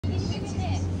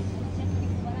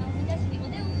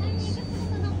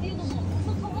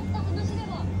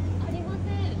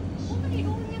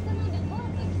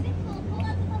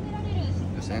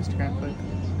Instagram clip?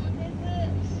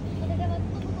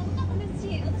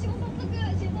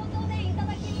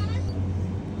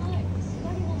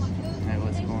 Hey,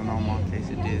 what's going on, my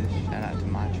keisadilla? Shout out to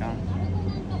my channel.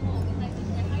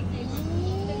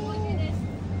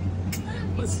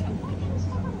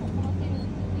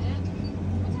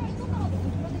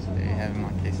 There you have it,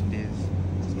 my quesadillas.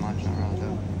 It's my channel right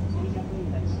there.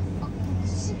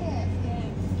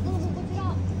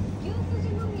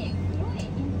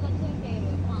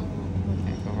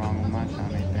 Can't go wrong with my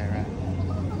channel, ain't that right?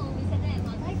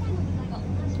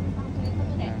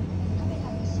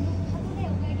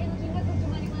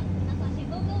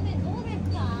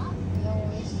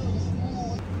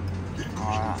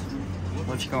 Alright,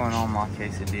 what's going on, my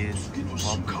quesadillas?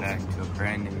 Welcome back to a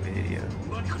brand new video.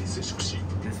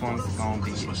 This one's going to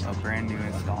be a brand new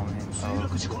installment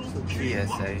of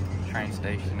TSA, Train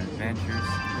Station Adventures.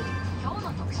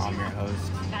 I'm your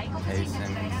host,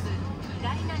 Jason.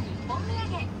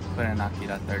 Putting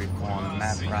Akira 34 on the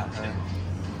map right there.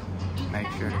 Make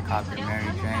sure to copy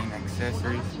Mary Jane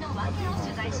accessories.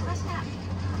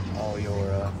 All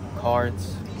your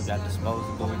cards. We got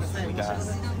disposables. We got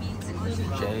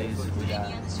J's. We got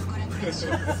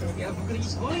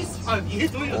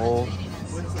wool.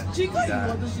 We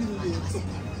got.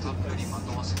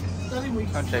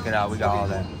 Come check it out. We got all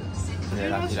that.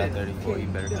 Yeah, Akira 34. You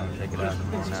better come check it out.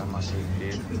 Come on now, my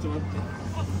kid.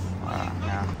 Alright,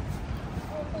 now.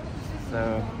 So,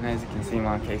 as you can see,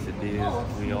 my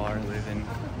quesadillas, we are living,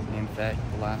 in fact,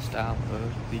 the lifestyle of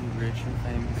the rich and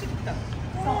famous.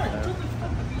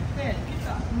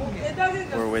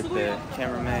 We're with the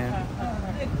cameraman,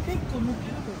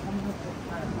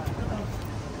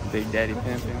 Big Daddy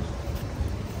Pimpin'.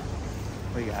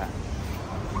 We got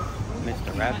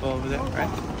Mr. Rappa over there, right?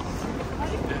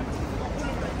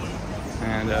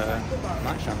 And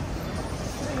my son.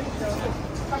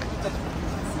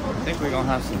 I think we're gonna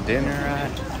have some dinner,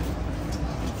 right?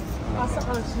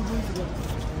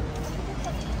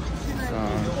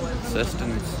 Some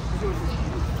sustenance.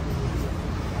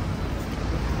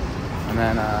 And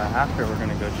then after we're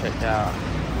gonna go check out,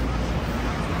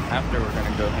 after we're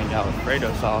gonna go hang out with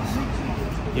Fredo Sauce.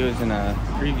 He was in a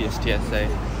previous TSA.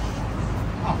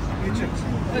 I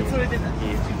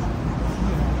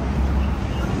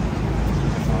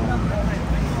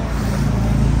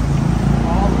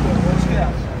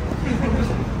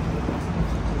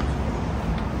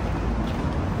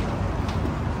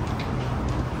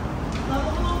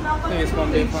think it's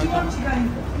gonna be a fun time.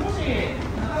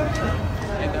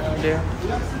 Ain't that right there?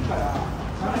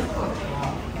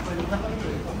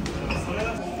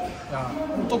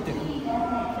 OK、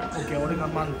俺が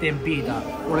満点 B だ。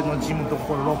俺のジムと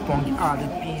ころ六本木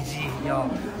RPG よ。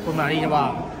隣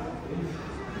は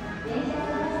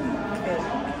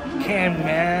Ken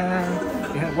man.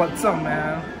 Yeah, what's up,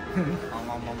 man?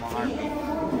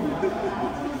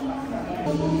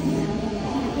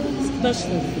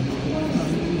 Especially.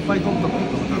 We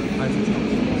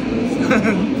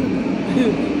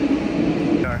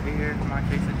are here, my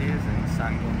quesadillas and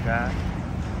Sangun guy.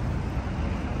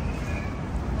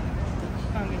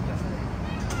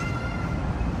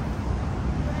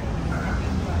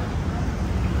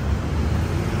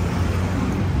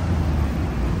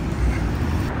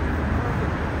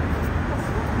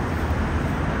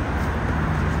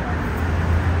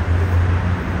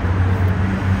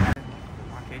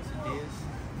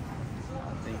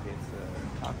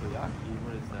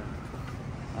 What is that?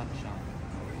 Not a shop.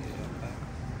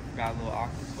 Got a little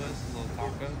octopus, a little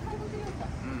taco.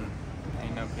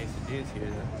 Ain't no quesadillas here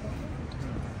though.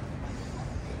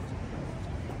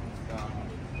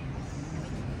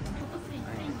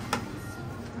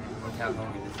 Look how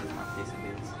long this is my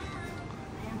quesadillas.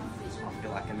 I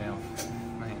feel like an elf.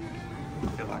 Man, I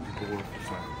feel like a dwarf or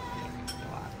something.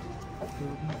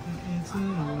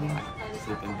 Like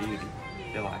Sleeping Beauty.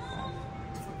 I feel like one.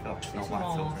 No white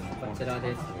silver in the corner.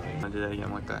 I'll do that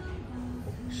again like that.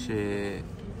 Shit.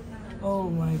 Oh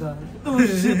my god. Oh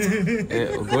shit.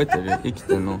 覚えてる？生き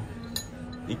てんの？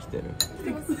生きてる？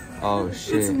 Oh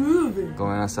shit. It's moving. ご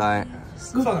めんなさい。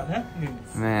そうだね。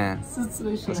Man,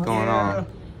 what's going on?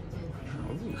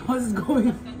 What's going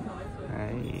on?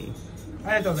 Hey.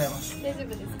 ありがとうございます。大丈夫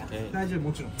ですか？大丈夫、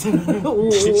もちろん。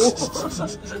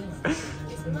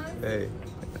Hey,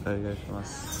 お願いしま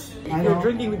す。You're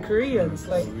drinking with Koreans,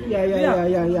 like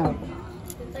yeah.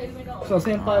 So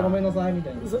senpai, ごめんなさいみ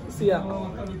たいな。Yeah.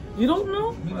 You don't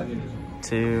know?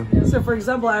 Two. So for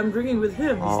example, I'm drinking with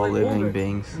him. All like living older.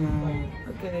 beings.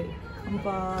 Okay.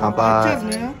 Kanpai. Kanpai. Cheers,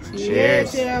 man.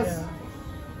 Cheers. Cheers.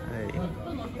 Hey.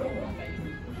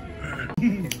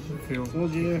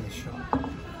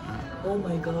 Oh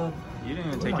my god. You didn't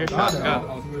even take your shot.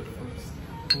 Go.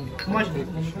 マジで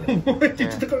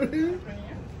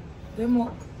で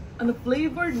もフレ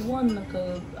ーバードワンなんか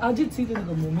味ついてる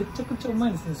のがもうめちゃくちゃうま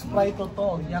いですね。スプライト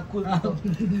とヤクルト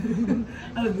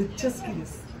あれめっちゃ好きで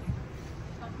す。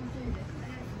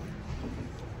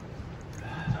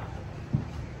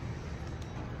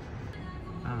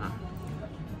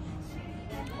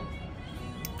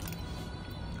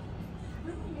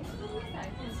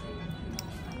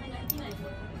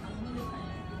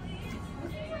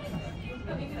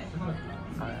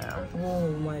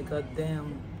Oh my god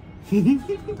damn.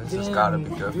 This has gotta be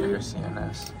good for your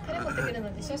CNS.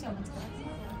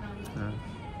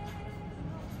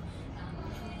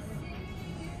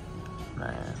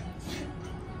 Man.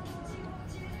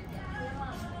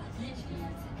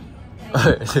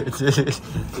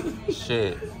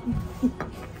 Shit.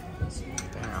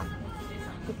 Damn.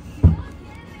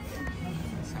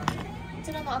 こ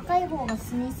ちらの赤い方が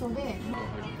酢味噌で。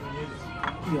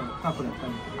いいよ、タコだった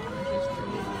の。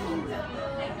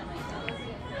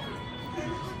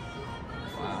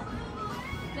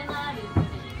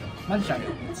マジシャンよ。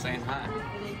Saying hi.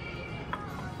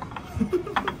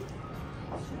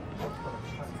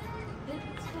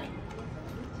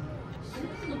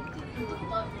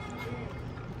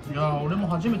 いや俺も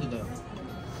初めてだよ。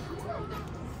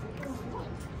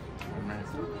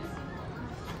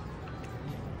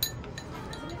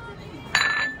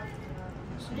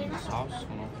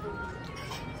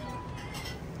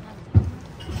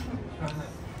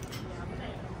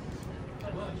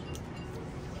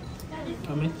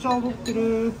めっちゃ踊って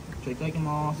る。じゃあいただき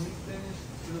ます。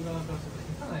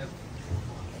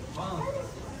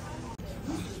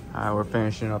Alright, we're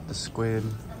finishing up the squid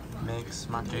mix,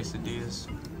 my quesadillas.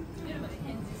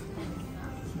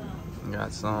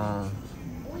 Got some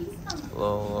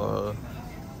little,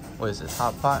 what is this,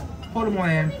 hot pot? ホルモン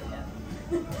and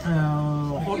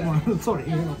ホルモン、sorry,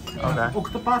 Okay.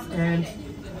 octopus and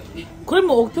これ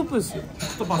もオクトプス。オ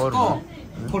クトパスと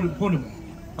ホルモン。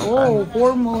Oh,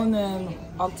 hormone and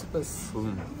octopus.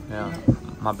 Ooh, yeah,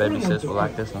 my baby sis will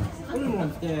like this one. ホルモン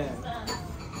って、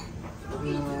う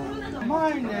ま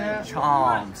いね。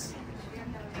Choms.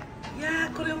 いや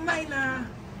ー、これうまいな。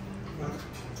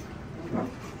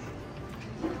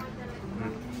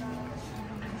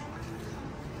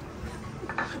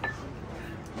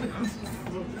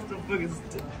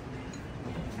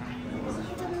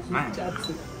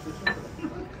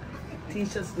T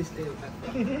シャツでしてる。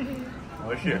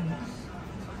おいしい。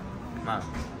まあ、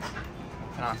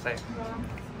can I say?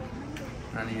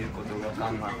 何言うことがわか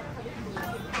んない。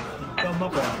頑張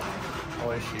これ。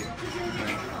おいしい。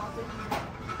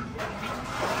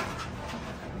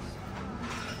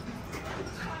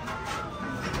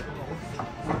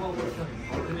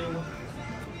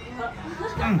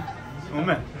う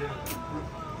めえ。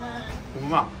う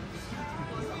まい。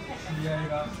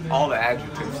All the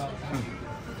adjectives.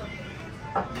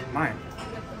 Mine.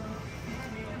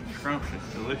 Scrumptious,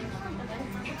 delicious.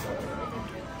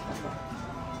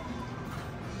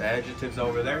 The adjectives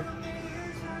over there?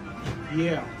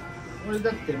 Yeah. 俺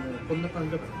だってもうこんな感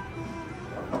じだか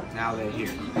ら。Now they're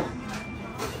here.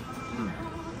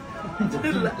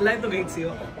 ライトが必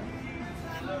要。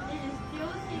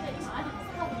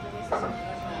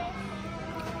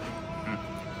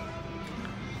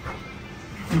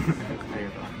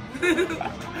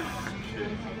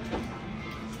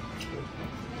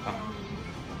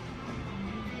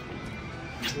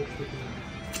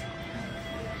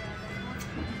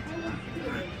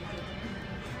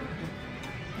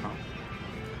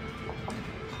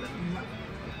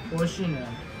美味しいね。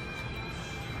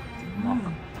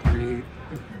3,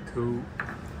 2,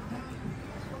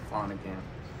 fun again.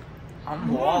 I'm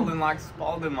balling like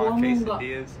Spalding my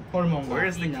quesadillas.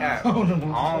 Where's the cap? I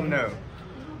don't know.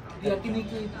 焼肉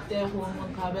行ってホルモ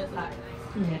ン食べたい。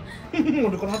ね。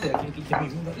俺この後焼肉行ってみ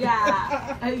るんだ。いや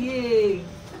ー、イエーイ。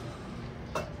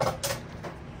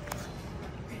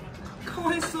か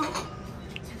わいそう。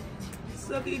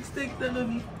先生きてきたの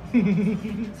に。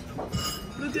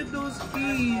Look at those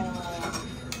feet.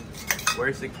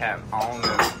 Where's the cap? I don't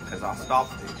know, because I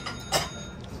stopped it.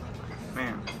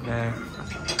 Man. Yeah.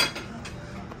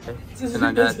 Can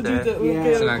I get that?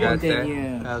 Can I get that?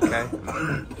 Okay.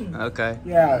 Okay.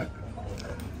 Yeah.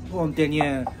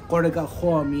 Continue. これが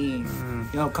ホーミ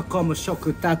ー。囲む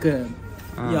食卓。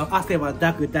汗は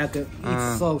ダクダク。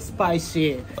It's so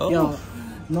spicy.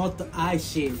 Not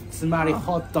icy. つまり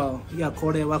ホット。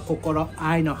これは心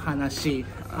愛の話。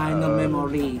愛のメモ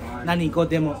リー。何語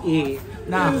でもいい。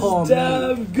なホ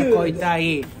ーミー。こいた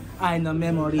い。愛の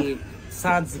メモリー。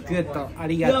Sounds good. あ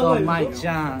りがとう、舞ち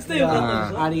ゃん。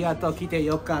ありがとう、来て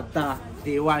よかった。っ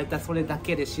て言われたそれだ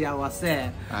けで幸せ。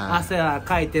汗は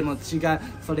かいても違う、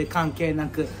それ関係な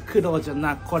く苦労じゃ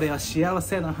なく、これは幸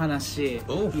せの話。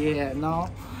Yeah, no?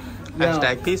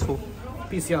 Hashtag peaceful.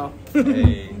 Peace, yo.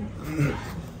 Hey.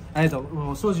 ありがとう。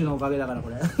もうソジュのおかげだからこ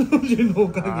れ。ソジュのお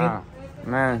かげ。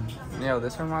Man, yo,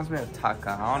 this reminds me of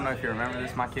Taka. I don't know if you remember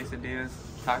this, my quesadillas.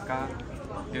 Taka.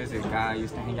 He was a guy I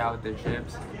used to hang out with their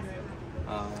chips.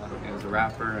 He was a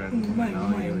rapper, and you know,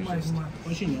 he was just,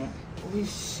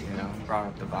 you know, brought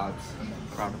up the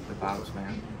vibes,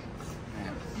 man.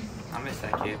 I miss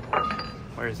that kid.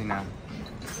 Where is he now?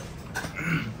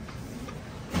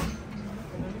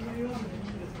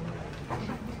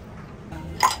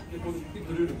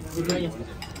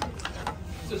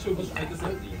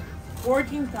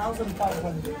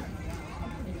 $14,500.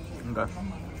 Okay.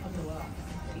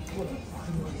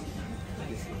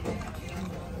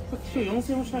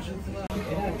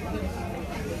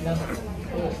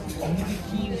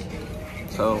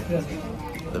 So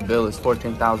the bill is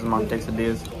 14,000 my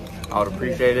quesadillas. I would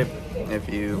appreciate it if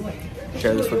you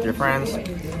share this with your friends,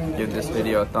 give this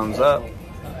video a thumbs up,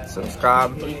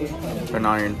 subscribe, turn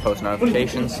on your post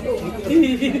notifications.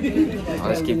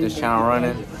 Let's keep this channel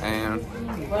running, and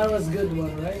That was a good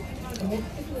one, right?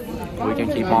 we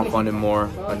can keep on funding more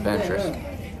adventures.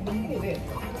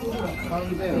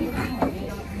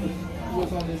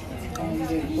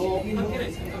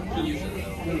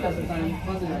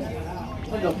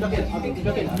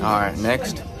 Alright,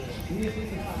 next,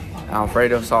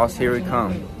 Alfredo sauce, here we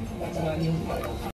come.